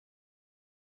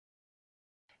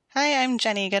Hi, I'm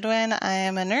Jenni Goodwin. I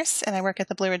am a nurse and I work at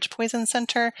the Blue Ridge Poison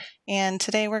Center, and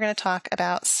today we're going to talk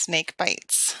about snake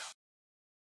bites.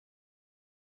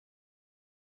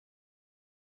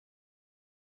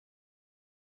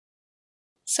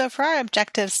 So for our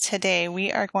objectives today,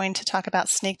 we are going to talk about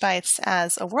snake bites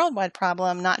as a worldwide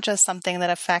problem, not just something that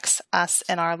affects us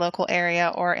in our local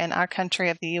area or in our country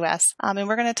of the US. And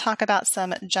we're going to talk about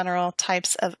some general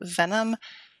types of venom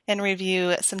and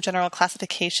review some general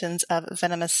classifications of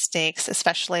venomous snakes,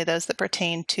 especially those that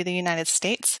pertain to the United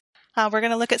States. We're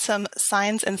going to look at some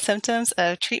signs and symptoms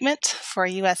of treatment for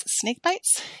U.S. snake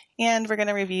bites, and we're going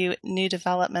to review new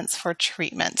developments for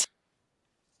treatment.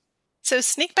 So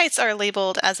snake bites are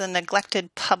labeled as a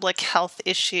neglected public health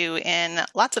issue in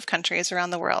lots of countries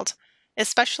around the world,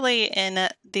 especially in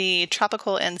the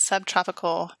tropical and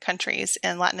subtropical countries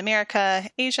in Latin America,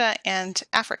 Asia, and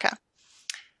Africa.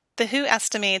 The WHO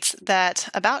estimates that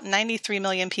about 93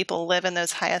 million people live in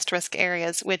those highest risk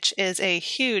areas, which is a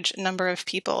huge number of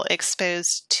people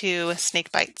exposed to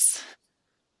snake bites.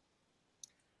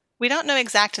 We don't know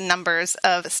exact numbers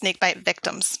of snakebite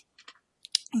victims,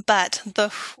 but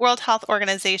the World Health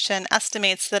Organization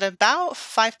estimates that about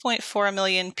 5.4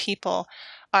 million people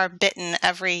are bitten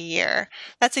every year.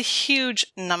 That's a huge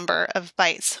number of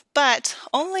bites, but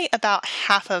only about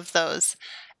half of those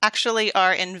actually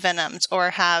are envenomed or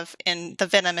have the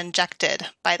venom injected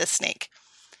by the snake.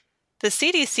 The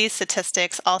CDC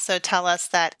statistics also tell us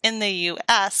that in the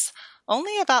US,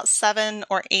 only about 7,000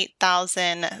 or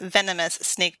 8,000 venomous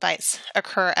snake bites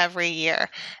occur every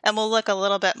year. And we'll look a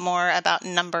little bit more about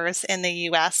numbers in the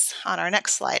US on our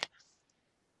next slide.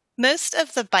 Most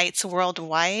of the bites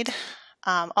worldwide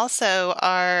also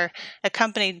are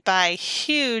accompanied by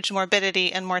huge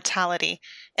morbidity and mortality.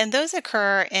 And those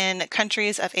occur in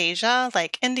countries of Asia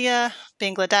like India,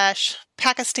 Bangladesh,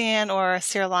 Pakistan, or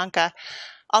Sri Lanka,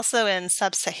 also in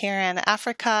sub-Saharan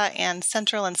Africa and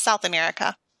Central and South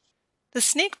America. The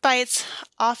snake bites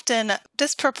often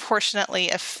disproportionately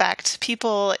affect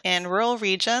people in rural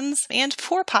regions and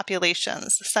poor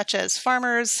populations, such as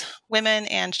farmers, women,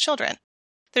 and children.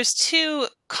 There's two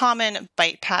common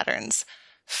bite patterns.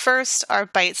 First are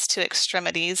bites to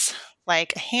extremities,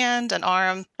 like a hand, an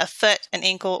arm, a foot, an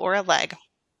ankle, or a leg.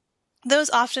 Those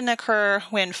often occur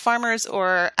when farmers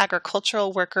or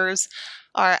agricultural workers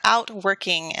are out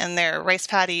working in their rice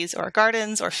paddies or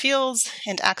gardens or fields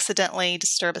and accidentally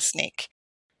disturb a snake.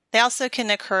 They also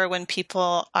can occur when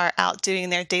people are out doing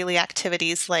their daily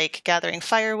activities like gathering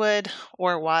firewood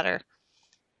or water.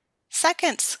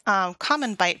 Second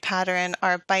common bite pattern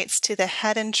are bites to the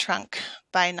head and trunk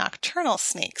by nocturnal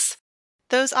snakes.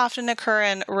 Those often occur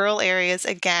in rural areas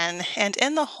again, and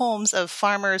in the homes of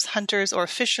farmers, hunters, or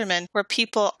fishermen where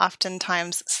people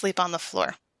oftentimes sleep on the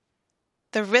floor.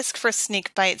 The risk for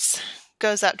snake bites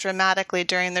goes up dramatically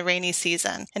during the rainy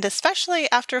season, and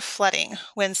especially after flooding,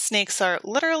 when snakes are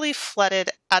literally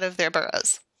flooded out of their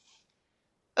burrows.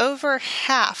 Over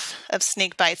half of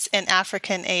snake bites in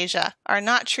Africa and Asia are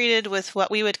not treated with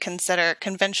what we would consider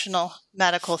conventional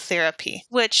medical therapy,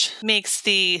 which makes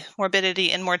the morbidity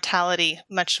and mortality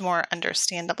much more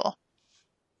understandable.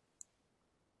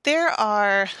 There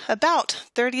are about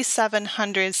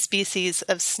 3,700 species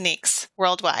of snakes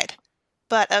worldwide,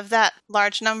 but of that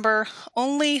large number,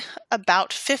 only about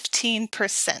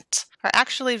 15% are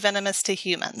actually venomous to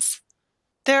humans.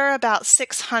 There are about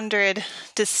 600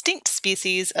 distinct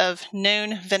species of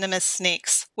known venomous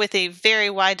snakes with a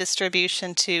very wide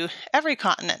distribution to every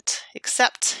continent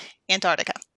except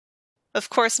Antarctica. Of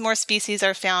course, more species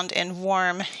are found in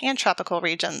warm and tropical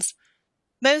regions.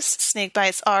 Most snake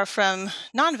bites are from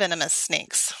non-venomous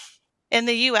snakes. In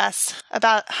the US,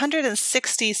 about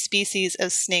 160 species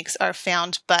of snakes are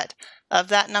found, but of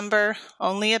that number,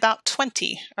 only about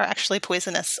 20 are actually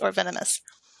poisonous or venomous.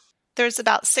 There's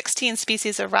about 16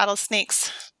 species of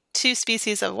rattlesnakes, 2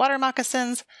 species of water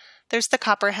moccasins, there's the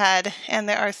copperhead, and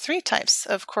there are 3 types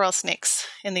of coral snakes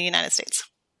in the United States.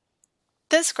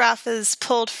 This graph is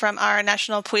pulled from our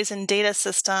National Poison Data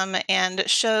System and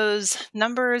shows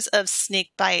numbers of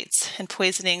snake bites and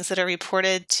poisonings that are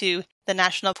reported to the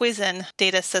National Poison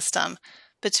Data System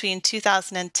between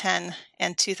 2010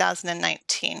 and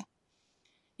 2019.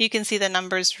 You can see the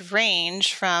numbers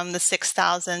range from the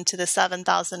 6,000 to the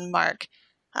 7,000 mark,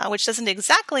 which doesn't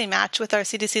exactly match with our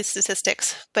CDC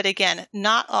statistics, but again,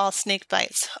 not all snake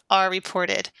bites are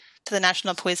reported to the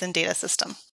National Poison Data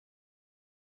System.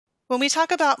 When we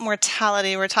talk about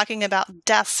mortality, we're talking about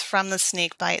deaths from the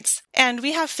snake bites, and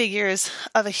we have figures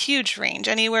of a huge range.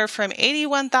 Anywhere from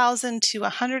 81,000 to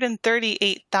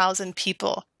 138,000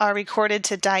 people are recorded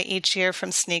to die each year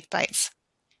from snake bites.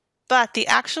 But the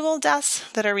actual deaths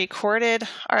that are recorded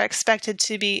are expected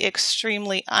to be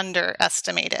extremely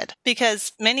underestimated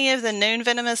because many of the known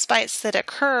venomous bites that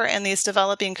occur in these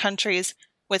developing countries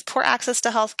with poor access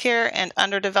to healthcare and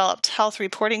underdeveloped health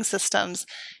reporting systems,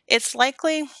 it's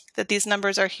likely that these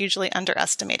numbers are hugely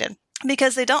underestimated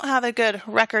because they don't have a good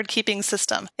record-keeping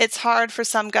system. It's hard for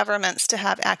some governments to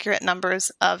have accurate numbers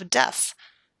of deaths.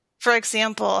 For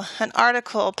example, an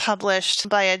article published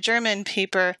by a German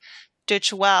paper,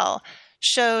 Deutsche Welle,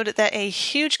 showed that a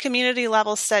huge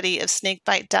community-level study of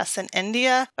snakebite deaths in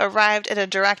India arrived at a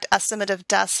direct estimate of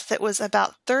deaths that was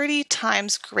about 30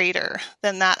 times greater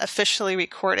than that officially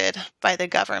recorded by the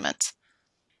government.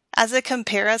 As a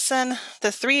comparison, the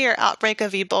 3-year outbreak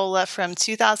of Ebola from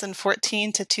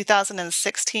 2014 to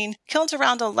 2016 killed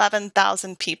around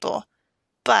 11,000 people.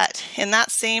 But in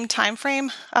that same time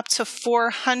frame, up to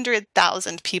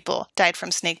 400,000 people died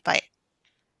from snakebite.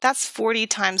 That's 40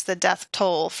 times the death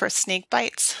toll for snake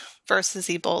bites versus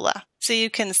Ebola. So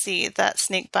you can see that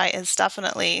snakebite is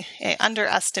definitely an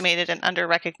underestimated and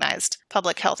underrecognized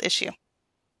public health issue.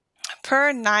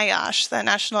 Per NIOSH, the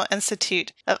National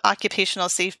Institute of Occupational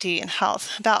Safety and Health,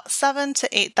 about 7,000 to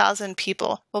 8,000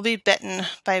 people will be bitten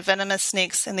by venomous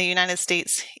snakes in the United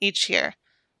States each year,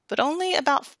 but only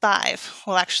about 5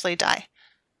 will actually die.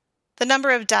 The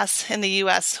number of deaths in the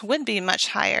U.S. would be much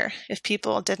higher if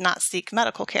people did not seek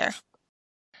medical care.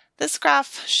 This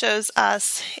graph shows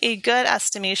us a good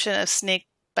estimation of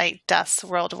snakebite deaths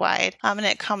worldwide, and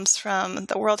it comes from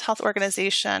the World Health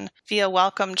Organization via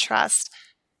Wellcome Trust.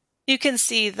 You can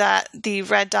see that the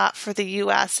red dot for the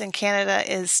U.S. and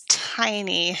Canada is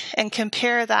tiny, and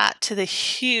compare that to the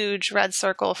huge red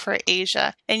circle for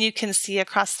Asia, and you can see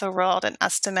across the world an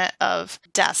estimate of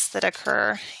deaths that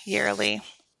occur yearly.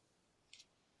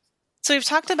 So we've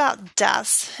talked about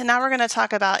deaths, and now we're going to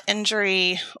talk about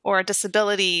injury or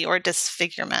disability or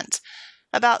disfigurement.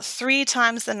 About 3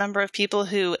 times the number of people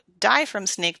who die from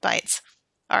snake bites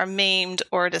are maimed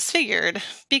or disfigured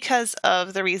because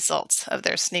of the results of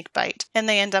their snake bite, and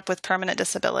they end up with permanent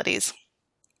disabilities.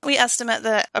 We estimate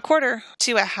that 250,000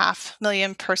 to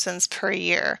 500,000 persons per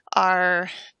year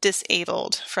are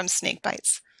disabled from snake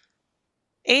bites.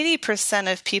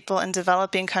 80% of people in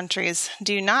developing countries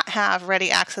do not have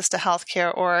ready access to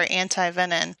healthcare or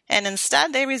anti-venom, and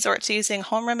instead they resort to using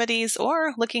home remedies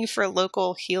or looking for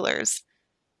local healers.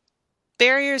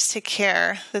 Barriers to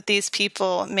care that these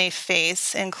people may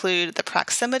face include the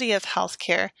proximity of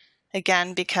healthcare,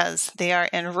 again because they are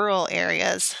in rural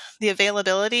areas, the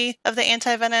availability of the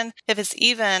anti-venom, if it's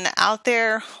even out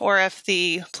there, or if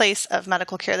the place of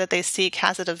medical care that they seek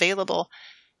has it available,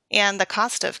 and the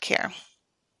cost of care.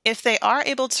 If they are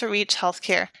able to reach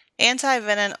healthcare,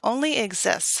 anti-venom only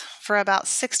exists for about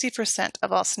 60%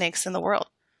 of all snakes in the world.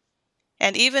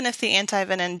 And even if the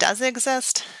anti-venom does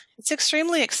exist, it's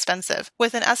extremely expensive,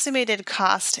 with an estimated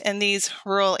cost in these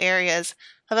rural areas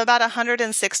of about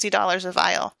 $160 a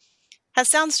vial. That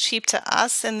sounds cheap to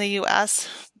us in the US,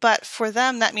 but for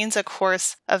them that means a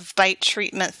course of bite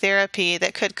treatment therapy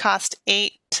that could cost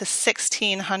 $800 to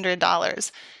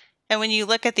 $1,600. And when you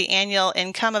look at the annual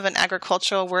income of an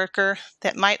agricultural worker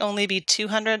that might only be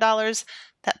 $200,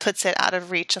 that puts it out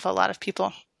of reach of a lot of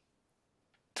people.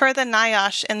 Per the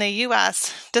NIOSH in the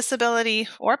U.S., disability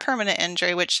or permanent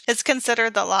injury, which is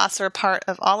considered the loss or part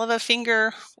of all of a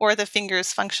finger or the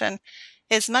finger's function,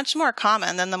 is much more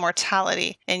common than the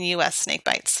mortality in U.S. snake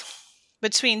bites.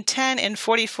 Between 10 and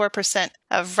 44%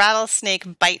 of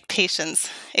rattlesnake bite patients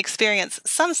experience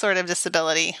some sort of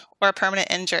disability or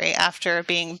permanent injury after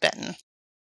being bitten.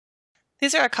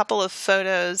 These are a couple of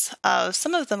photos of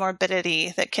some of the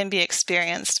morbidity that can be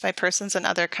experienced by persons in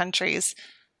other countries.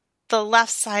 The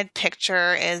left side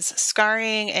picture is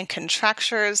scarring and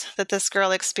contractures that this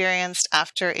girl experienced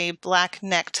after a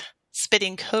black-necked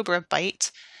spitting cobra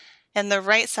bite. And the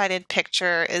right-sided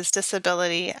picture is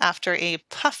disability after a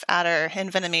puff adder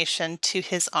envenomation to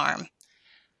his arm.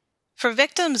 For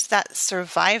victims that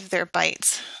survive their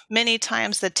bites, many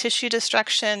times the tissue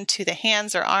destruction to the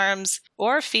hands or arms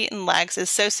or feet and legs is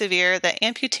so severe that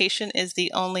amputation is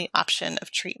the only option of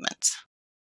treatment.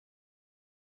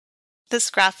 This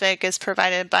graphic is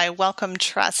provided by Wellcome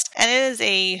Trust, and it is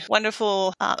a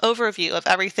wonderful overview of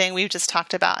everything we've just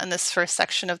talked about in this first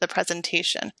section of the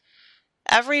presentation.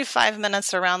 Every 5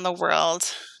 minutes around the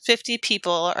world, 50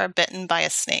 people are bitten by a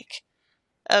snake.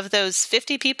 Of those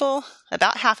 50 people,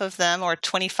 about half of them, or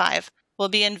 25, will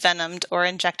be envenomed or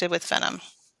injected with venom.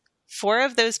 4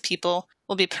 of those people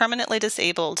will be permanently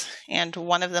disabled, and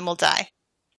 1 of them will die.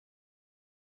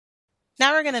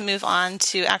 Now we're going to move on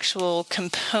to actual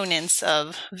components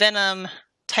of venom,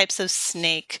 types of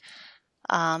snake,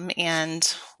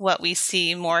 and what we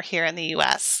see more here in the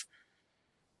US.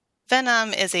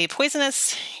 Venom is a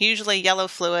poisonous, usually yellow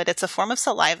fluid. It's a form of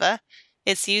saliva.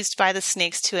 It's used by the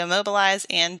snakes to immobilize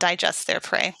and digest their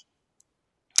prey.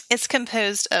 It's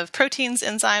composed of proteins,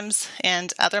 enzymes,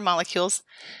 and other molecules,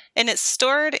 and it's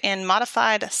stored in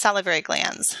modified salivary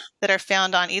glands that are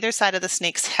found on either side of the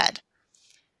snake's head.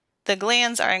 The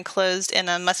glands are enclosed in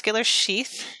a muscular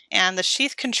sheath, and the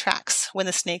sheath contracts when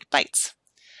the snake bites.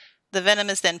 The venom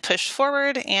is then pushed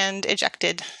forward and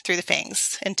ejected through the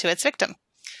fangs into its victim.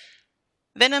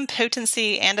 Venom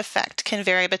potency and effect can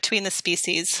vary between the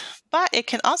species, but it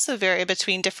can also vary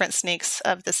between different snakes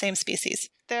of the same species.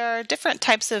 There are different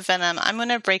types of venom. I'm going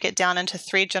to break it down into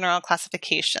 3 general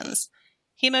classifications: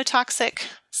 hemotoxic,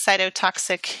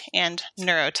 cytotoxic, and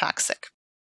neurotoxic.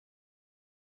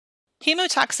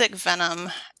 Hemotoxic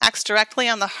venom acts directly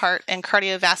on the heart and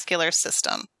cardiovascular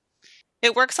system.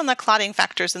 It works on the clotting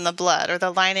factors in the blood, or the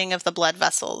lining of the blood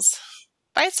vessels.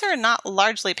 Bites are not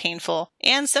largely painful,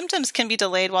 and symptoms can be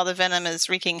delayed while the venom is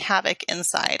wreaking havoc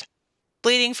inside.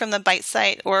 Bleeding from the bite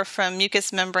site or from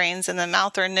mucous membranes in the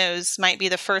mouth or nose might be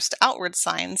the first outward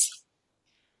signs.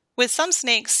 With some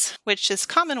snakes, which is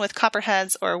common with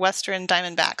copperheads or western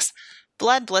diamondbacks,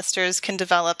 blood blisters can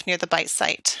develop near the bite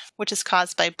site, which is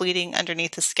caused by bleeding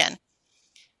underneath the skin.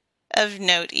 Of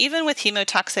note, even with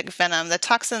hemotoxic venom, the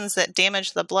toxins that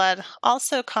damage the blood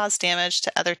also cause damage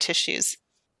to other tissues.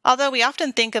 Although we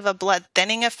often think of a blood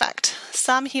thinning effect,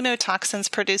 some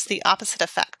hemotoxins produce the opposite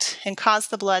effect and cause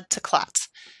the blood to clot.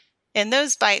 In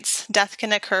those bites, death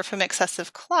can occur from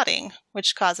excessive clotting,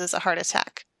 which causes a heart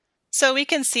attack. So we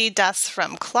can see deaths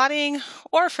from clotting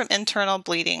or from internal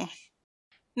bleeding.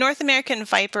 North American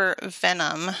viper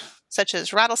venom, such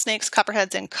as rattlesnakes,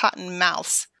 copperheads, and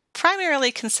cottonmouths,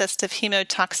 primarily consist of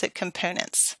hemotoxic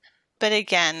components. But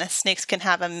again, snakes can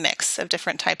have a mix of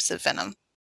different types of venom.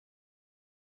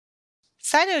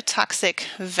 Cytotoxic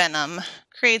venom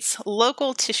creates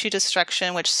local tissue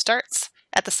destruction, which starts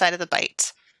at the site of the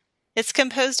bite. It's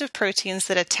composed of proteins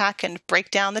that attack and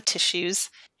break down the tissues.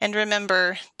 And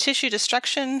remember, tissue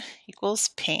destruction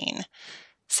equals pain.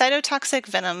 Cytotoxic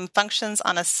venom functions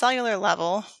on a cellular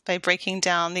level by breaking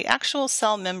down the actual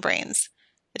cell membranes.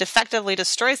 It effectively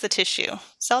destroys the tissue,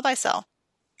 cell by cell.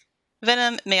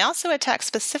 Venom may also attack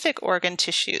specific organ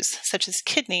tissues, such as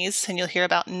kidneys, and you'll hear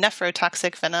about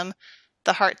nephrotoxic venom,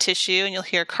 the heart tissue, and you'll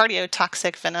hear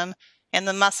cardiotoxic venom, and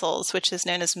the muscles, which is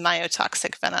known as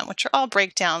myotoxic venom, which are all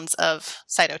breakdowns of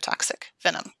cytotoxic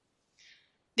venom.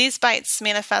 These bites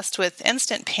manifest with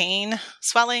instant pain,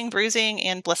 swelling, bruising,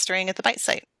 and blistering at the bite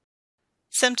site.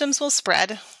 Symptoms will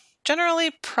spread,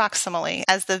 generally proximally,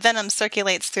 as the venom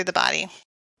circulates through the body.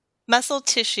 Muscle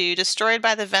tissue destroyed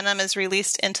by the venom is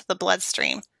released into the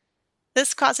bloodstream.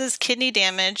 This causes kidney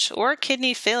damage or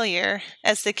kidney failure,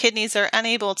 as the kidneys are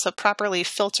unable to properly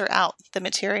filter out the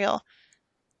material.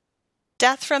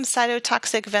 Death from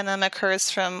cytotoxic venom occurs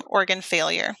from organ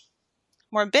failure.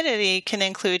 Morbidity can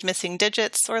include missing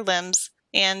digits or limbs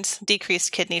and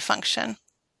decreased kidney function.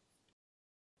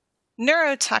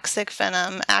 Neurotoxic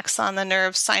venom acts on the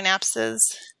nerve synapses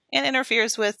and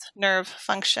interferes with nerve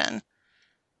function.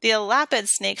 The Elapidae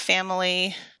snake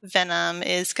family venom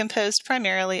is composed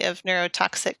primarily of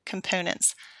neurotoxic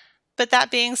components. But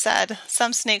that being said,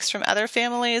 some snakes from other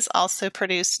families also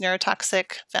produce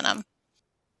neurotoxic venom.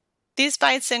 These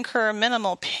bites incur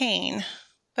minimal pain,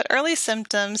 but early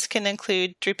symptoms can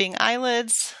include drooping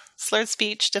eyelids, slurred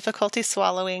speech, difficulty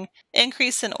swallowing,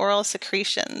 increase in oral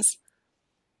secretions.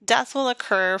 Death will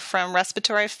occur from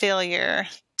respiratory failure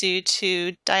due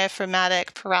to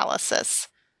diaphragmatic paralysis.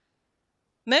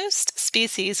 Most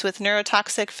species with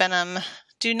neurotoxic venom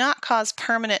do not cause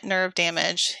permanent nerve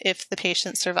damage if the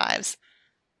patient survives.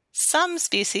 Some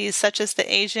species, such as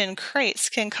the Asian kraits,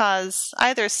 can cause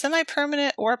either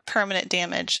semi-permanent or permanent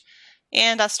damage,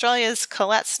 and Australia's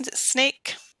collet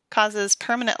snake causes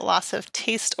permanent loss of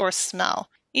taste or smell,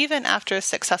 even after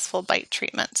successful bite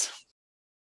treatment.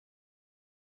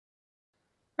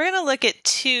 We're going to look at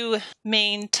 2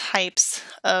 main types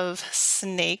of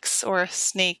snakes or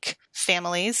snake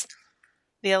families,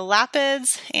 the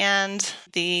Elapidae and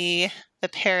the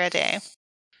Elapidae.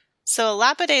 So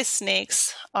Elapidae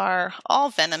snakes are all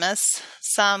venomous,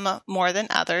 some more than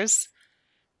others.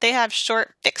 They have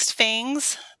short fixed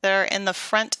fangs that are in the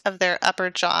front of their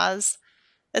upper jaws.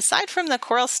 Aside from the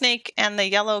coral snake and the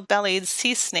yellow-bellied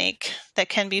sea snake that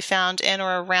can be found in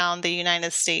or around the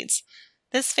United States,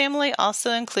 this family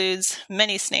also includes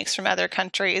many snakes from other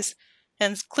countries,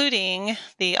 including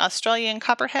the Australian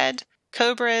copperhead,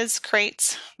 cobras,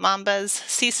 kraits, mambas,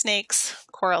 sea snakes,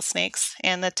 coral snakes,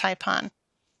 and the taipan.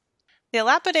 The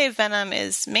Elapidae venom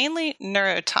is mainly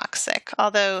neurotoxic,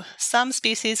 although some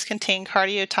species contain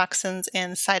cardiotoxins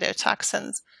and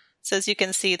cytotoxins. So as you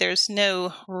can see, there's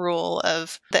no rule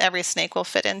that every snake will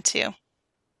fit into.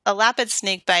 Elapid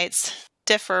snake bites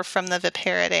differ from the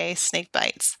Viperidae snake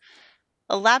bites.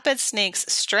 Elapid snakes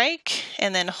strike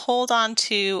and then hold on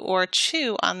to or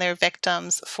chew on their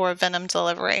victims for venom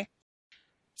delivery.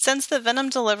 Since the venom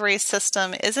delivery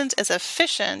system isn't as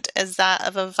efficient as that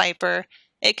of a viper,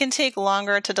 it can take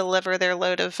longer to deliver their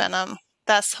load of venom.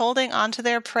 Thus, holding onto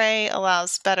their prey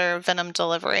allows better venom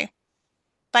delivery.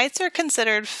 Bites are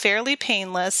considered fairly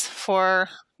painless for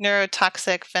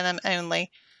neurotoxic venom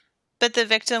only, but the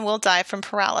victim will die from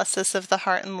paralysis of the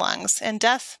heart and lungs, and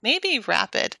death may be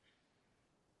rapid.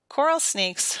 Coral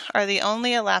snakes are the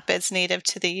only elapids native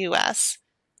to the U.S.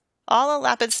 All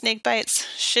elapid snake bites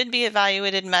should be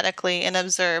evaluated medically and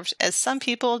observed, as some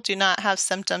people do not have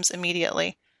symptoms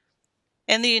immediately.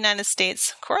 In the United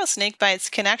States, coral snake bites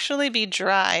can actually be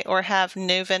dry or have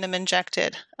no venom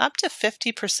injected, up to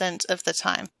 50% of the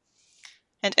time.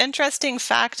 An interesting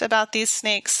fact about these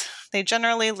snakes, they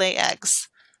generally lay eggs,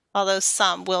 although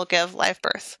some will give live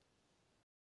birth.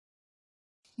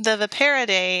 The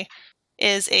Viperidae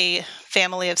is a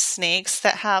family of snakes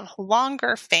that have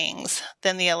longer fangs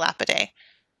than the Elapidae.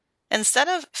 Instead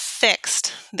of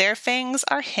fixed, their fangs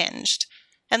are hinged,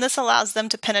 and this allows them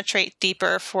to penetrate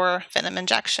deeper for venom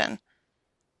injection.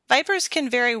 Vipers can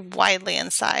vary widely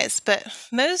in size, but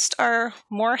most are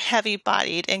more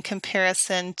heavy-bodied in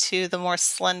comparison to the more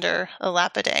slender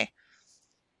Elapidae.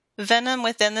 Venom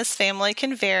within this family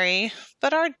can vary,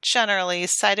 but are generally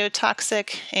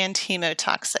cytotoxic and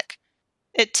hemotoxic.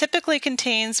 It typically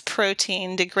contains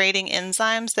protein-degrading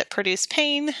enzymes that produce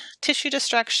pain, tissue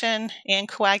destruction, and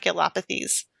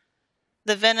coagulopathies.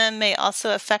 The venom may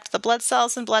also affect the blood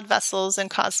cells and blood vessels and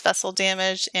cause vessel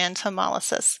damage and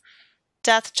hemolysis.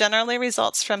 Death generally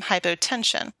results from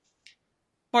hypotension.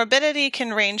 Morbidity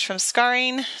can range from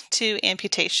scarring to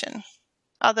amputation.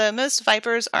 Although most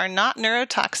vipers are not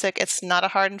neurotoxic, it's not a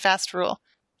hard and fast rule.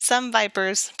 Some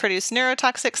vipers produce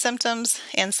neurotoxic symptoms,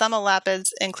 and some elapids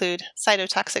include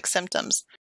cytotoxic symptoms.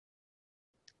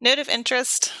 Note of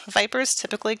interest, vipers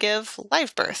typically give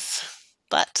live birth,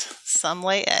 but some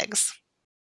lay eggs.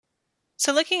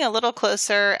 So looking a little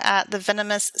closer at the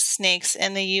venomous snakes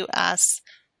in the U.S.,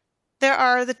 there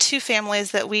are the two families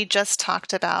that we just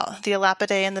talked about, the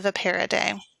Elapidae and the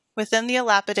Viperidae. Within the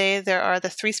Elapidae, there are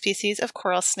the three species of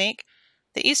coral snake: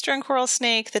 the eastern coral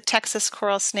snake, the Texas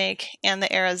coral snake, and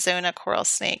the Arizona coral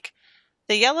snake.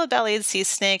 The yellow-bellied sea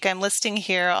snake I'm listing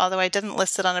here, although I didn't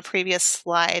list it on a previous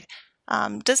slide,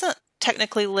 doesn't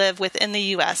technically live within the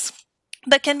U.S.,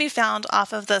 but can be found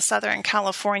off of the Southern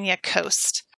California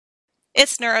coast.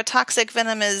 Its neurotoxic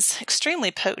venom is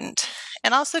extremely potent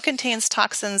and also contains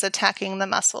toxins attacking the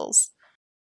muscles.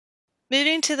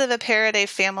 Moving to the Viperidae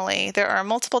family, there are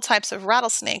multiple types of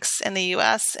rattlesnakes in the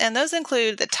U.S., and those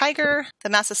include the tiger, the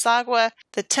Massasauga,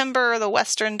 the timber, the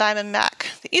western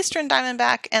diamondback, the eastern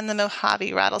diamondback, and the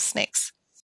Mojave rattlesnakes.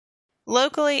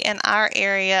 Locally in our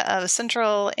area of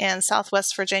central and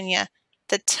southwest Virginia,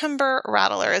 the timber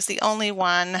rattler is the only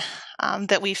one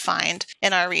that we find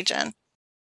in our region.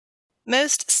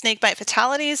 Most snakebite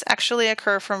fatalities actually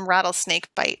occur from rattlesnake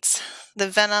bites. The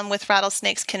venom with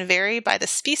rattlesnakes can vary by the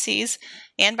species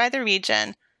and by the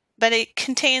region, but it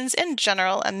contains in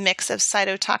general a mix of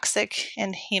cytotoxic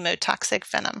and hemotoxic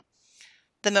venom.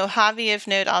 The Mojave of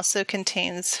note also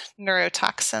contains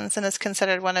neurotoxins and is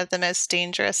considered one of the most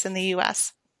dangerous in the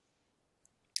U.S.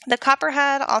 The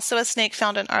copperhead, also a snake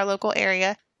found in our local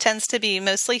area, tends to be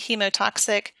mostly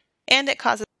hemotoxic, and it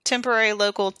causes temporary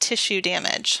local tissue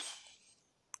damage.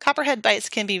 Copperhead bites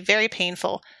can be very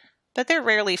painful, but they're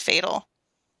rarely fatal.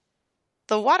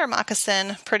 The water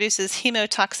moccasin produces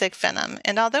hemotoxic venom,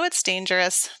 and although it's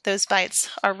dangerous, those bites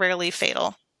are rarely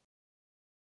fatal.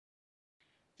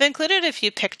 I've included a few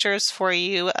pictures for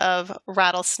you of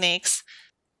rattlesnakes.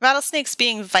 Rattlesnakes,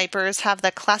 being vipers, have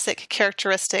the classic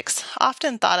characteristics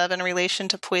often thought of in relation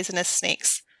to poisonous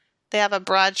snakes. They have a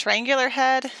broad triangular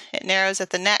head, it narrows at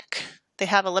the neck, they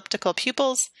have elliptical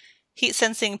pupils,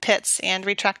 heat-sensing pits, and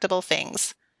retractable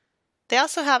fangs. They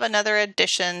also have another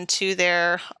addition to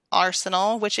their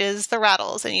arsenal, which is the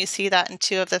rattles, and you see that in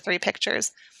two of the three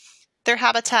pictures. Their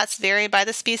habitats vary by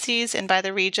the species and by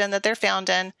the region that they're found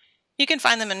in. You can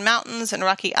find them in mountains and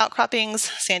rocky outcroppings,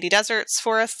 sandy deserts,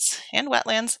 forests, and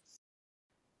wetlands.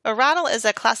 A rattle is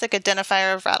a classic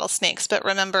identifier of rattlesnakes, but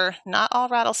remember, not all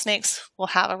rattlesnakes will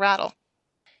have a rattle.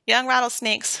 Young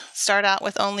rattlesnakes start out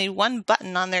with only one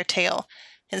button on their tail,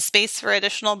 and space for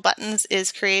additional buttons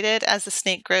is created as the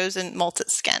snake grows and molts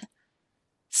its skin.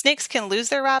 Snakes can lose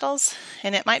their rattles,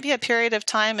 and it might be a period of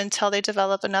time until they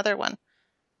develop another one.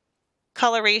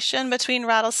 Coloration between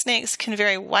rattlesnakes can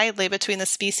vary widely between the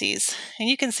species, and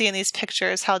you can see in these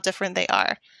pictures how different they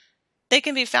are. They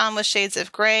can be found with shades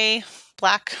of gray,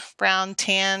 black, brown,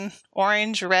 tan,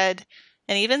 orange, red,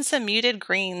 and even some muted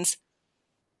greens.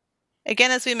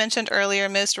 Again, as we mentioned earlier,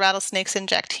 most rattlesnakes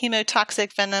inject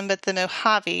hemotoxic venom, but the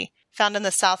Mojave, found in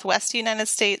the southwest United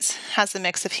States, has a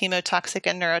mix of hemotoxic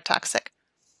and neurotoxic.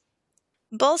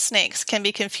 Bull snakes can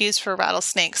be confused for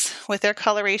rattlesnakes with their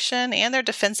coloration and their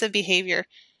defensive behavior.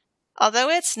 Although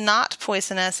it's not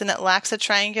poisonous and it lacks a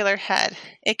triangular head,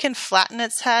 it can flatten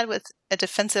its head with a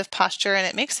defensive posture, and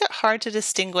it makes it hard to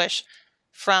distinguish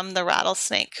from the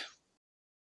rattlesnake.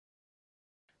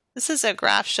 This is a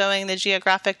graph showing the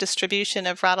geographic distribution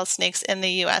of rattlesnakes in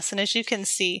the U.S., and as you can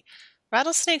see,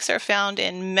 rattlesnakes are found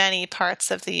in many parts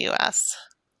of the U.S.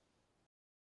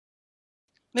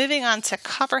 Moving on to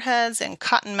copperheads and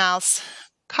cottonmouths.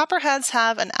 Copperheads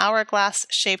have an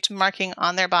hourglass-shaped marking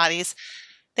on their bodies.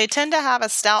 They tend to have a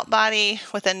stout body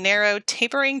with a narrow,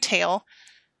 tapering tail.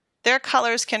 Their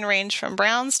colors can range from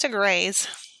browns to grays,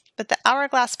 but the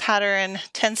hourglass pattern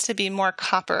tends to be more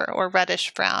copper or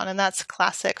reddish brown, and that's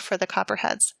classic for the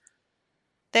copperheads.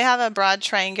 They have a broad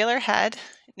triangular head,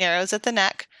 narrows at the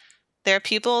neck. Their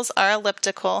pupils are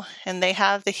elliptical, and they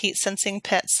have the heat-sensing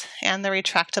pits and the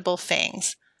retractable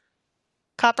fangs.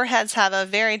 Copperheads have a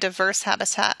very diverse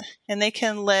habitat, and they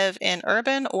can live in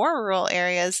urban or rural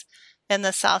areas in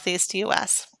the southeast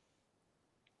U.S.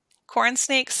 Corn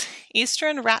snakes,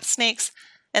 eastern rat snakes,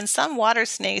 and some water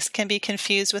snakes can be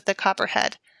confused with the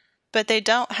copperhead, but they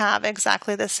don't have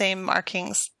exactly the same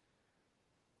markings.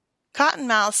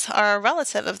 Cottonmouths are a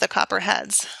relative of the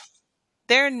copperheads.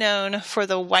 They're known for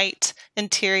the white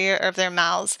interior of their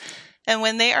mouths, and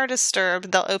when they are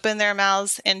disturbed, they'll open their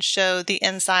mouths and show the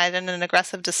inside in an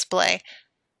aggressive display.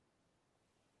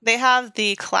 They have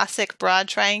the classic broad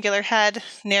triangular head,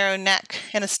 narrow neck,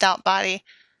 and a stout body.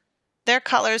 Their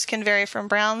colors can vary from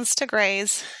browns to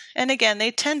grays, and again, they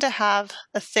tend to have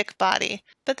a thick body,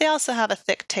 but they also have a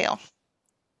thick tail.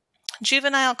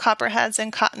 Juvenile copperheads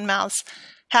and cottonmouths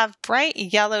have bright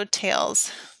yellow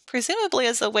tails, presumably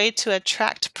as a way to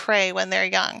attract prey when they're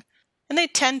young, and they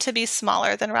tend to be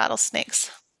smaller than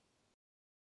rattlesnakes.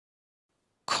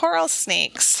 Coral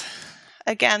snakes.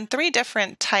 Again, 3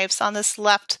 different types. On this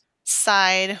left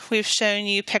side, we've shown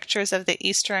you pictures of the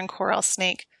eastern coral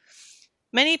snake.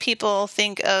 Many people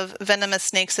think of venomous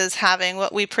snakes as having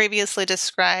what we previously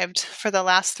described for the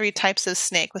last 3 types of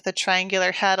snake, with a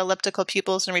triangular head, elliptical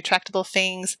pupils, and retractable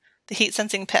fangs, the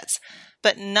heat-sensing pits,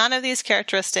 but none of these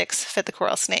characteristics fit the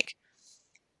coral snake.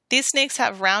 These snakes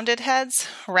have rounded heads,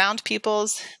 round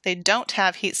pupils, they don't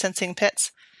have heat-sensing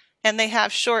pits, and they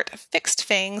have short, fixed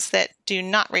fangs that do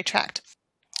not retract.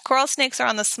 Coral snakes are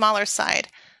on the smaller side.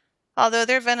 Although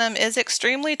their venom is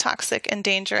extremely toxic and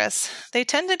dangerous, they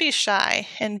tend to be shy,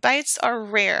 and bites are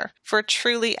rare for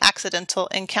truly accidental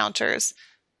encounters.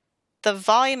 The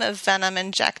volume of venom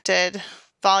injected,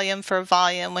 volume for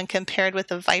volume, when compared with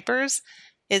the vipers,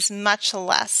 is much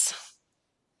less.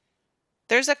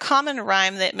 There's a common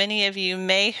rhyme that many of you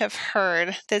may have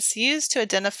heard that's used to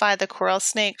identify the coral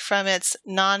snake from its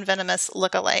non-venomous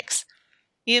lookalikes.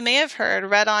 You may have heard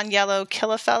red on yellow,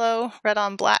 kill a fellow, red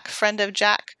on black, friend of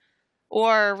Jack,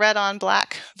 or red on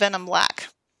black, venom black.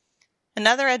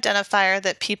 Another identifier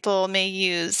that people may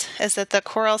use is that the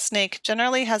coral snake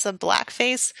generally has a black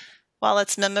face, while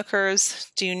its mimickers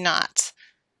do not.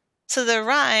 So the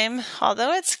rhyme,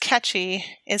 although it's catchy,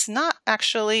 is not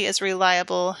actually as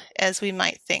reliable as we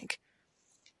might think.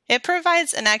 It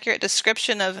provides an accurate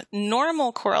description of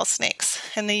normal coral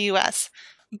snakes in the U.S.,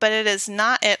 but it is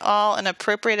not at all an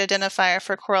appropriate identifier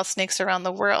for coral snakes around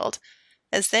the world,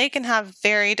 as they can have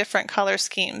very different color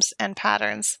schemes and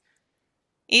patterns.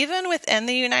 Even within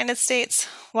the United States,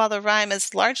 while the rhyme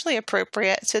is largely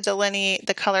appropriate to delineate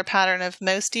the color pattern of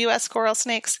most U.S. coral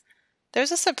snakes,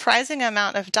 there's a surprising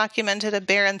amount of documented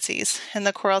aberrancies in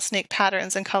the coral snake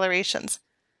patterns and colorations.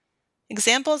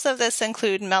 Examples of this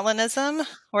include melanism,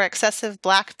 or excessive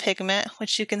black pigment,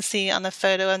 which you can see on the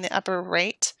photo in the upper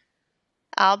right,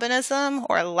 albinism,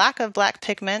 or lack of black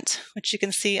pigment, which you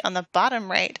can see on the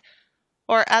bottom right,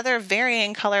 or other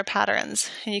varying color patterns,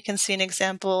 and you can see an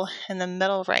example in the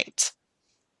middle right.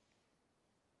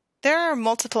 There are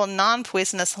multiple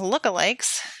non-poisonous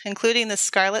lookalikes, including the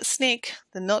scarlet snake,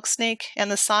 the milk snake,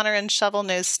 and the sonner and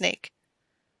shovel-nosed snake.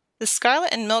 The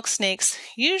scarlet and milk snakes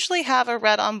usually have a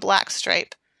red on black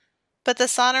stripe, but the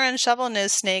sonner and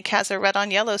shovel-nosed snake has a red on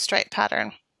yellow stripe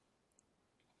pattern.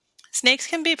 Snakes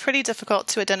can be pretty difficult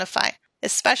to identify.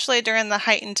 especially during the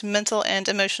heightened mental and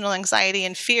emotional anxiety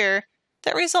and fear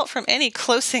that result from any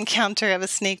close encounter of a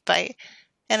snake bite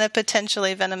and a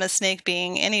potentially venomous snake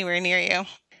being anywhere near you.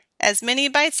 As many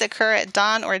bites occur at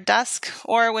dawn or dusk,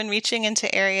 or when reaching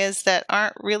into areas that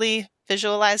aren't really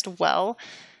visualized well,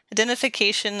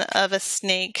 identification of a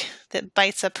snake that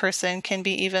bites a person can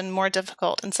be even more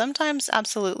difficult and sometimes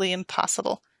absolutely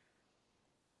impossible.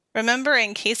 Remember,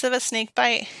 in case of a snake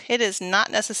bite, it is not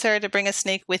necessary to bring a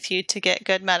snake with you to get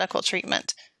good medical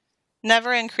treatment.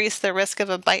 Never increase the risk of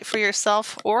a bite for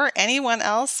yourself or anyone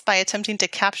else by attempting to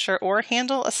capture or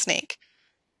handle a snake.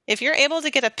 If you're able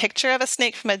to get a picture of a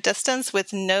snake from a distance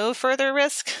with no further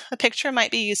risk, a picture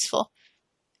might be useful.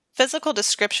 Physical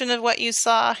description of what you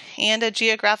saw and a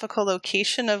geographical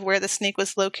location of where the snake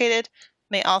was located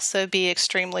may also be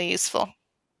extremely useful.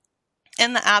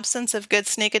 In the absence of good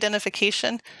snake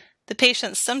identification, the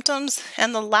patient's symptoms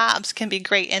and the labs can be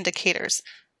great indicators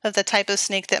of the type of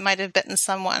snake that might have bitten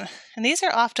someone, and these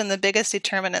are often the biggest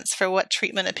determinants for what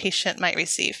treatment a patient might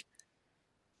receive.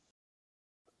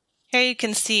 Here you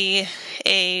can see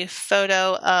a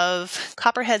photo of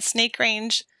Copperhead Snake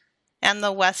Range and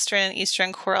the western and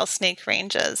eastern coral snake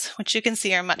ranges, which you can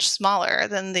see are much smaller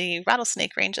than the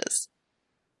rattlesnake ranges.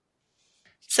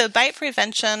 So bite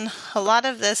prevention, a lot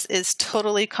of this is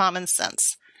totally common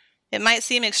sense. It might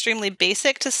seem extremely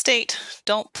basic to state,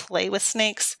 don't play with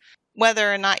snakes,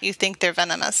 whether or not you think they're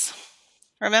venomous.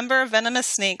 Remember, venomous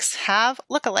snakes have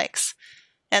lookalikes,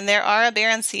 and there are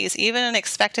aberrancies even in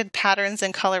expected patterns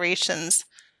and colorations.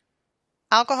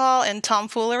 Alcohol and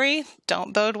tomfoolery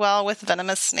don't bode well with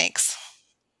venomous snakes.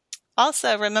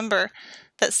 Also, remember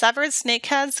that severed snake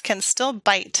heads can still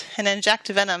bite and inject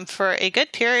venom for a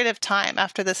good period of time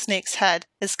after the snake's head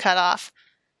is cut off.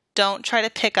 Don't try to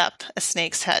pick up a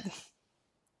snake's head.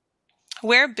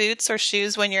 Wear boots or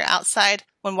shoes when you're outside,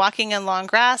 when walking in long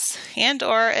grass, and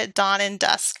or at dawn and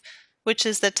dusk, which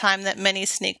is the time that many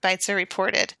snake bites are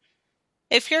reported.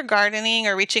 If you're gardening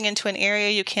or reaching into an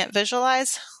area you can't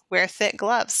visualize, wear thick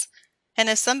gloves. And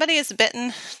if somebody is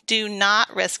bitten, do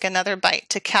not risk another bite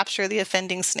to capture the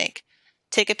offending snake.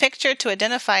 Take a picture to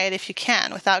identify it if you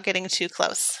can without getting too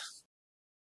close.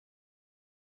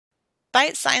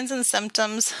 Bite signs and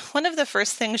symptoms. One of the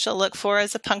first things you'll look for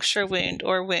is a puncture wound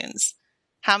or wounds.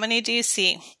 How many do you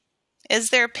see? Is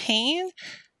there pain?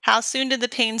 How soon did the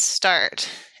pain start?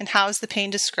 And how is the pain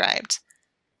described?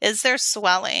 Is there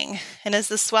swelling? And is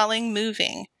the swelling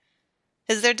moving?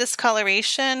 Is there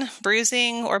discoloration,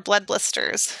 bruising, or blood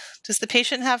blisters? Does the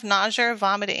patient have nausea or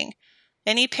vomiting?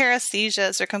 Any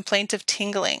paresthesias or complaint of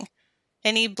tingling?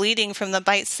 Any bleeding from the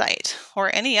bite site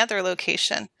or any other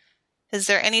location? Is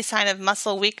there any sign of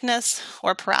muscle weakness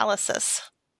or paralysis?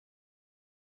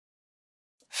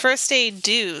 First aid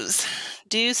do's.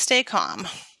 Do stay calm.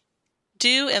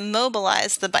 Do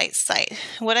immobilize the bite site.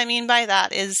 What I mean by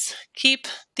that is keep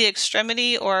the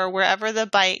extremity or wherever the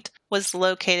bite was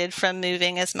located from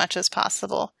moving as much as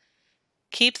possible.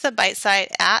 Keep the bite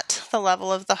site at the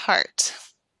level of the heart.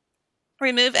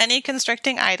 Remove any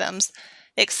constricting items.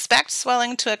 Expect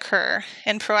swelling to occur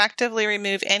and proactively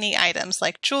remove any items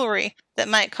like jewelry that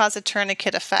might cause a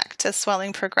tourniquet effect as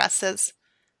swelling progresses.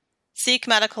 Seek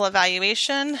medical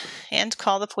evaluation and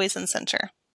call the poison center.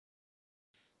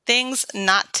 Things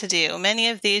not to do. Many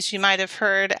of these you might have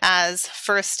heard as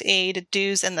first aid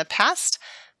do's in the past,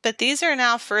 but these are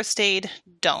now first aid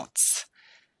don'ts.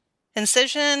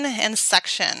 Incision and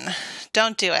section.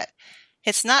 Don't do it.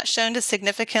 It's not shown to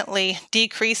significantly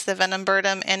decrease the venom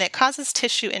burden, and it causes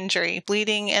tissue injury,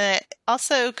 bleeding, and it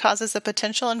also causes a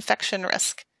potential infection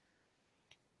risk.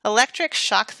 Electric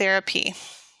shock therapy.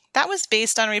 That was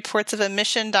based on reports of a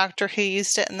mission doctor who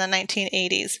used it in the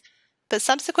 1980s, but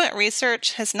subsequent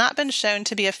research has not been shown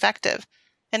to be effective,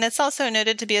 and it's also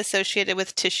noted to be associated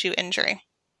with tissue injury.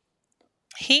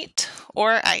 Heat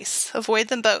or ice. Avoid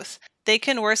them both. They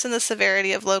can worsen the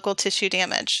severity of local tissue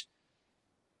damage.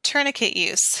 Tourniquet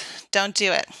use. Don't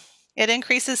do it. It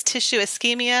increases tissue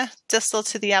ischemia distal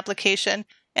to the application,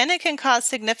 and it can cause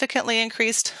significantly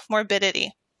increased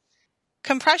morbidity.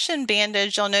 Compression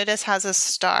bandage, you'll notice, has a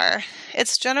star.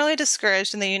 It's generally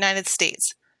discouraged in the United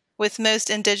States with most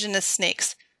indigenous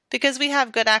snakes because we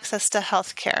have good access to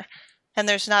health care and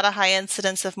there's not a high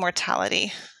incidence of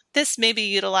mortality. This may be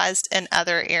utilized in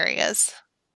other areas.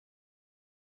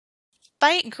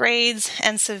 Bite grades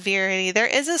and severity. There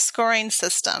is a scoring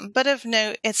system, but of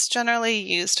note, it's generally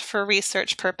used for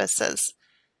research purposes.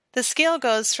 The scale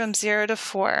goes from 0 to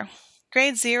 4.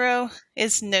 Grade 0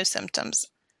 is no symptoms.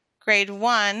 Grade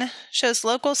 1 shows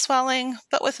local swelling,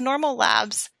 but with normal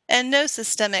labs and no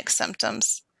systemic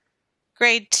symptoms.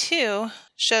 Grade 2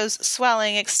 shows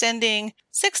swelling extending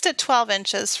 6 to 12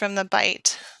 inches from the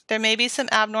bite. There may be some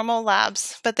abnormal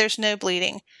labs, but there's no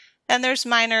bleeding, and there's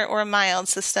minor or mild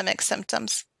systemic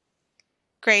symptoms.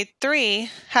 Grade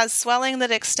 3 has swelling that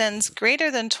extends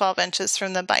greater than 12 inches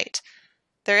from the bite.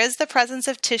 There is the presence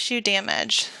of tissue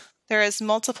damage. There is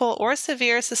multiple or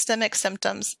severe systemic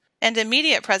symptoms and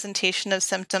immediate presentation of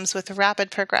symptoms with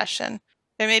rapid progression.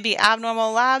 There may be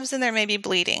abnormal labs and there may be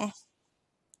bleeding.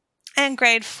 And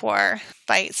grade 4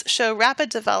 bites show rapid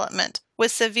development with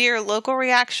severe local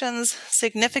reactions,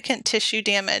 significant tissue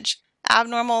damage,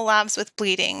 abnormal labs with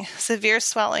bleeding, severe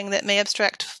swelling that may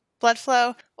obstruct blood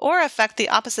flow or affect the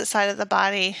opposite side of the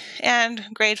body, and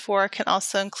grade 4 can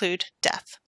also include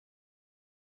death.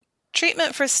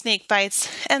 Treatment for snake bites,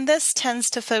 and this tends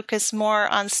to focus more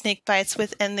on snake bites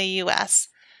within the U.S.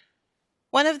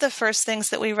 One of the first things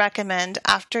that we recommend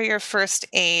after your first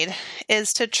aid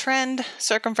is to trend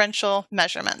circumferential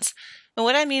measurements. And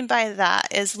what I mean by that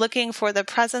is looking for the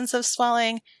presence of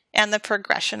swelling and the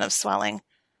progression of swelling.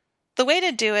 The way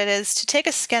to do it is to take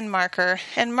a skin marker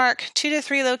and mark 2 to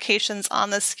 3 locations on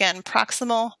the skin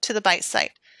proximal to the bite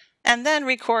site, and then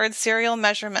record serial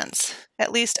measurements,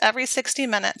 at least every 60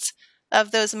 minutes,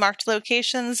 of those marked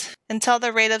locations until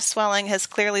the rate of swelling has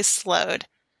clearly slowed.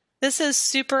 This is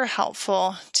super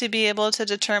helpful to be able to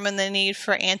determine the need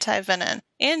for antivenin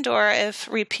and/or if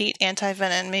repeat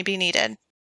antivenin may be needed.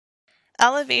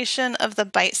 Elevation of the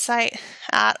bite site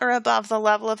at or above the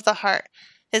level of the heart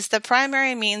is the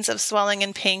primary means of swelling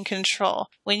and pain control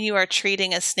when you are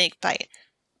treating a snake bite.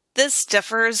 This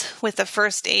differs with the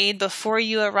first aid before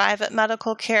you arrive at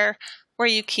medical care, where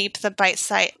you keep the bite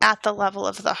site at the level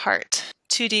of the heart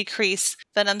to decrease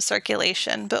venom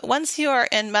circulation. But once you are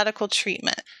in medical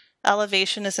treatment,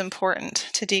 elevation is important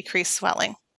to decrease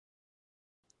swelling.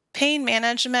 Pain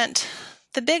management.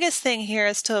 The biggest thing here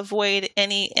is to avoid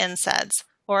any NSAIDs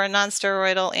or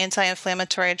nonsteroidal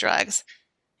anti-inflammatory drugs.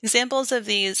 Examples of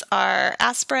these are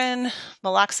aspirin,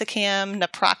 meloxicam,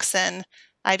 naproxen,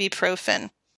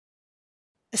 ibuprofen.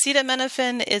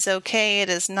 Acetaminophen is okay, it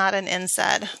is not an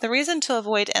NSAID. The reason to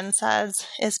avoid NSAIDs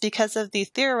is because of the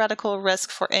theoretical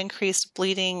risk for increased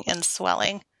bleeding and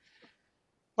swelling.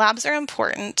 Labs are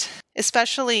important,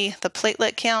 especially the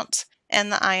platelet count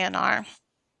and the INR.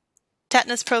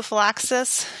 Tetanus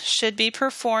prophylaxis should be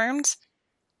performed,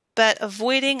 but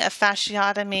avoiding a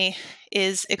fasciotomy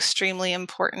is extremely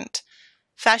important.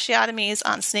 Fasciotomies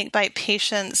on snakebite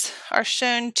patients are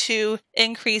shown to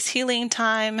increase healing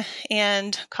time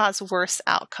and cause worse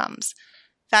outcomes.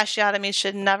 Fasciotomies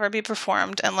should never be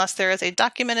performed unless there is a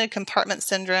documented compartment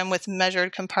syndrome with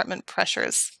measured compartment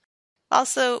pressures.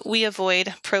 Also, we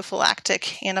avoid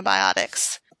prophylactic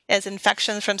antibiotics, as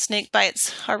infections from snake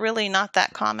bites are really not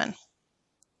that common.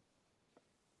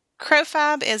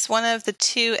 Crofab is one of the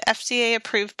 2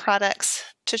 FDA-approved products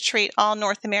to treat all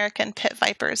North American pit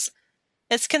vipers.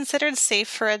 It's considered safe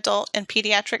for adult and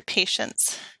pediatric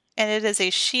patients, and it is a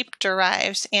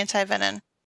sheep-derived antivenin.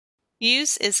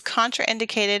 Use is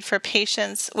contraindicated for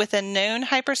patients with a known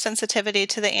hypersensitivity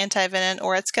to the antivenin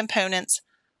or its components,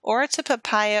 or to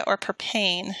papaya or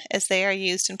papain as they are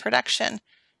used in production,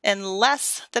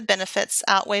 unless the benefits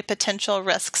outweigh potential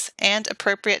risks and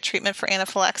appropriate treatment for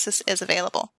anaphylaxis is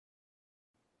available.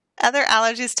 Other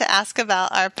allergies to ask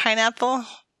about are pineapple,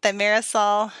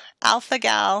 thimerosal,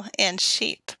 alpha-gal, and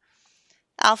sheep.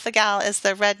 Alpha-gal is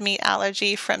the red meat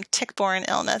allergy from tick-borne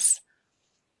illness.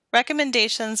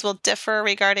 Recommendations will differ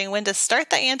regarding when to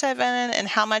start the antivenin and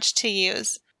how much to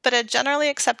use, but a generally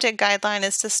accepted guideline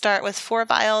is to start with 4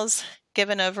 vials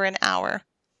given over an hour.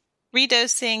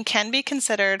 Redosing can be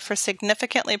considered for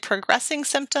significantly progressing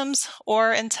symptoms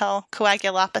or until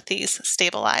coagulopathies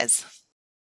stabilize.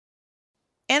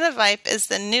 Anavipe is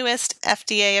the newest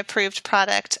FDA-approved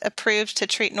product approved to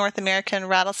treat North American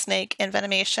rattlesnake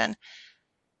envenomation.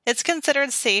 It's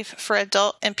considered safe for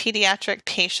adult and pediatric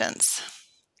patients.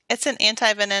 It's an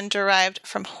antivenin derived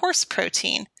from horse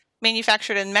protein,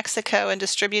 manufactured in Mexico and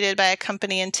distributed by a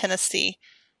company in Tennessee,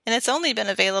 and it's only been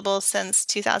available since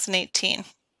 2018.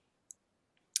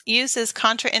 Use is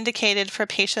contraindicated for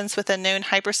patients with a known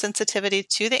hypersensitivity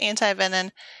to the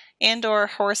antivenin and/or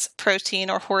horse protein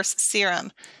or horse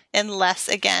serum, unless,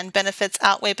 again, benefits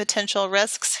outweigh potential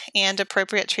risks and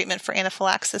appropriate treatment for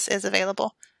anaphylaxis is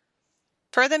available.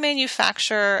 Per the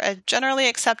manufacturer, a generally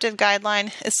accepted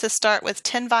guideline is to start with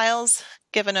 10 vials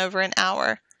given over an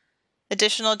hour.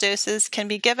 Additional doses can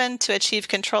be given to achieve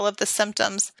control of the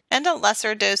symptoms, and a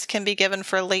lesser dose can be given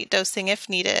for late dosing if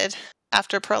needed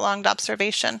after prolonged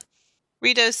observation.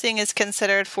 Redosing is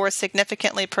considered for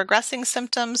significantly progressing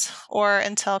symptoms or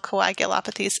until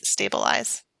coagulopathies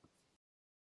stabilize.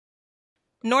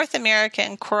 North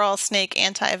American coral snake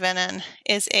antivenom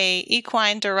is a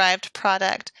equine-derived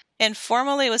product and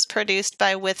formerly was produced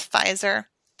by Pfizer.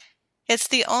 It's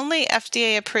the only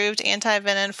FDA-approved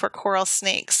antivenom for coral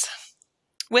snakes.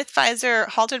 Pfizer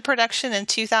halted production in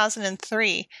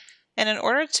 2003, and in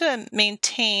order to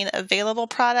maintain available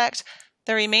product,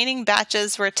 the remaining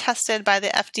batches were tested by the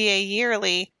FDA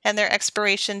yearly, and their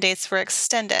expiration dates were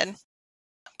extended.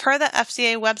 Per the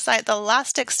FDA website, the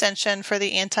last extension for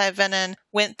the antivenom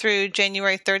went through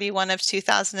January 31 of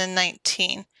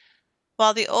 2019.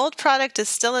 While the old product is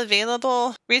still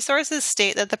available, resources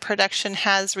state that the production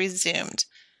has resumed.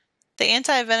 The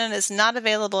antivenom is not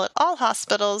available at all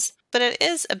hospitals, but it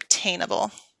is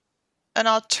obtainable. An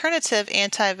alternative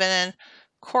antivenom,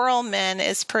 Coral Min,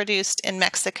 is produced in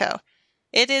Mexico.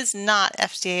 It is not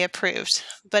FDA approved,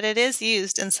 but it is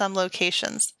used in some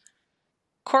locations.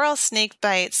 Coral snake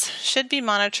bites should be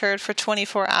monitored for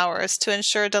 24 hours to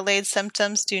ensure delayed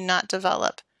symptoms do not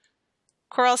develop.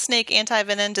 Coral snake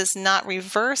antivenom does not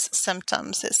reverse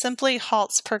symptoms, it simply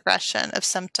halts progression of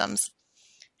symptoms.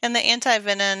 And the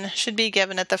antivenom should be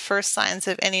given at the first signs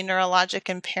of any neurologic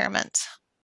impairment.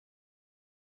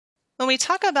 When we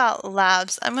talk about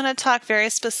labs, I'm going to talk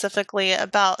very specifically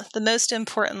about the most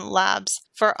important labs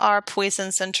for our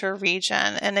poison center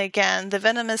region. And again, the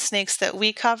venomous snakes that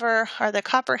we cover are the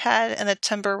copperhead and the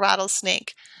timber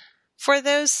rattlesnake. For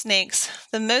those snakes,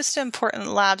 the most important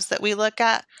labs that we look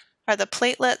at are the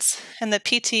platelets and the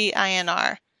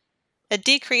PT-INR. A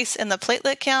decrease in the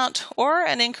platelet count or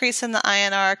an increase in the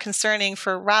INR concerning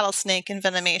for rattlesnake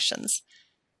envenomations.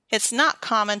 It's not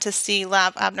common to see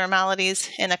lab abnormalities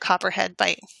in a copperhead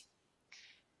bite.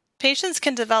 Patients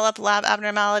can develop lab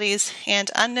abnormalities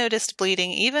and unnoticed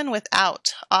bleeding even without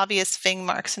obvious fang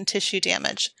marks and tissue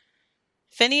damage.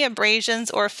 If any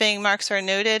abrasions or fang marks are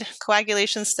noted,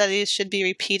 coagulation studies should be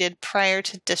repeated prior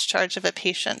to discharge of a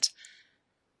patient.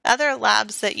 Other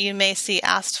labs that you may see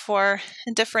asked for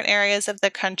in different areas of the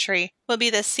country will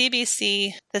be the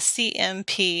CBC, the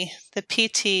CMP, the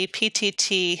PT,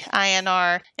 PTT,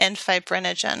 INR, and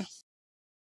fibrinogen.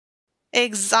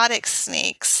 Exotic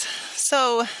snakes.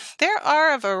 So there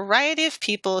are a variety of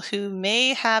people who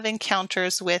may have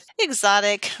encounters with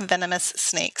exotic venomous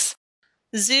snakes.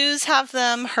 Zoos have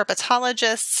them,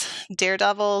 herpetologists,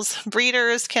 daredevils,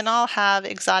 breeders can all have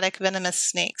exotic venomous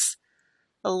snakes.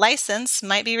 A license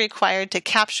might be required to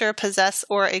capture, possess,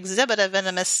 or exhibit a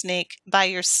venomous snake by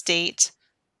your state.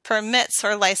 Permits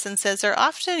or licenses are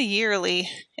often yearly,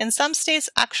 and some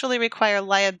states actually require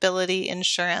liability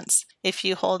insurance if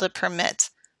you hold a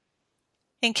permit.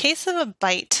 In case of a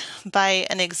bite by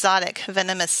an exotic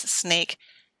venomous snake,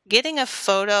 getting a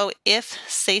photo, if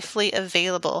safely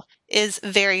available, is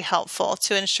very helpful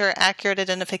to ensure accurate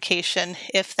identification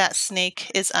if that snake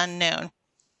is unknown.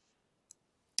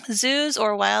 Zoos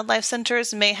or wildlife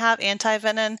centers may have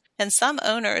antivenom, and some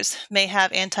owners may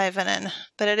have antivenom,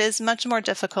 but it is much more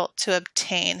difficult to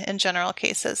obtain in general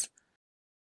cases.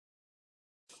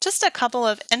 Just a couple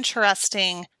of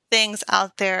interesting things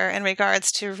out there in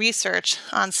regards to research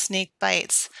on snake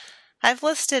bites. I've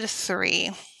listed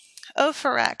 3.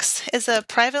 Ophorex is a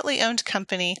privately owned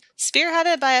company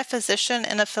spearheaded by a physician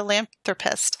and a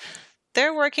philanthropist.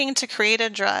 They're working to create a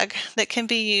drug that can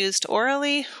be used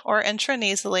orally or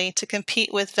intranasally to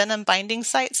compete with venom binding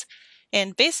sites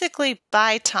and basically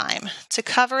buy time to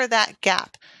cover that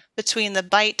gap between the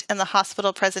bite and the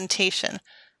hospital presentation,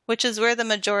 which is where the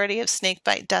majority of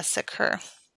snakebite deaths occur.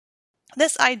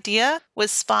 This idea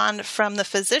was spawned from the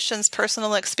physician's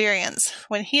personal experience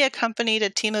when he accompanied a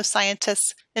team of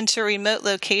scientists into remote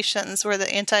locations where the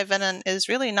antivenom is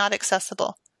really not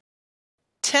accessible.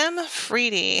 Tim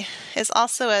Freedy is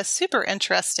also a super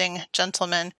interesting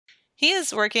gentleman. He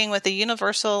is working with the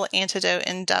Universal Antidote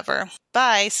Endeavor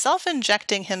by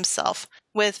self-injecting himself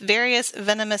with various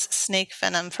venomous snake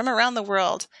venom from around the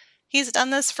world. He's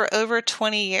done this for over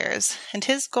 20 years, and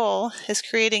his goal is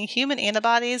creating human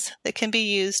antibodies that can be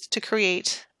used to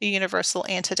create a universal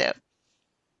antidote.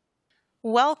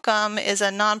 Welcome is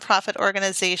a nonprofit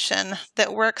organization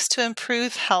that works to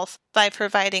improve health by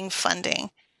providing funding.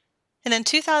 And in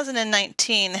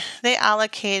 2019, they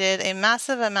allocated a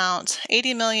massive amount,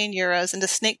 80 million euros, into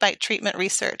snakebite treatment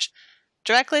research,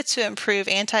 directly to improve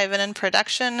antivenom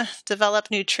production,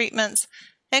 develop new treatments,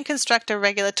 and construct a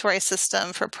regulatory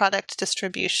system for product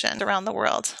distribution around the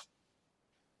world.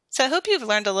 So I hope you've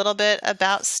learned a little bit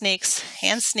about snakes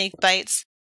and snake bites.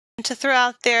 And to throw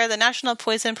out there, the National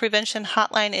Poison Prevention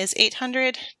Hotline is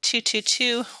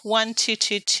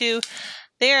 800-222-1222.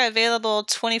 They are available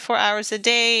 24 hours a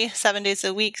day, 7 days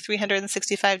a week,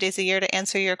 365 days a year to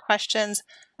answer your questions.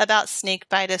 about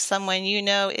snakebite if someone you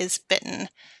know is bitten.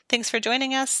 Thanks for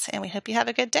joining us, and we hope you have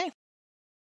a good day.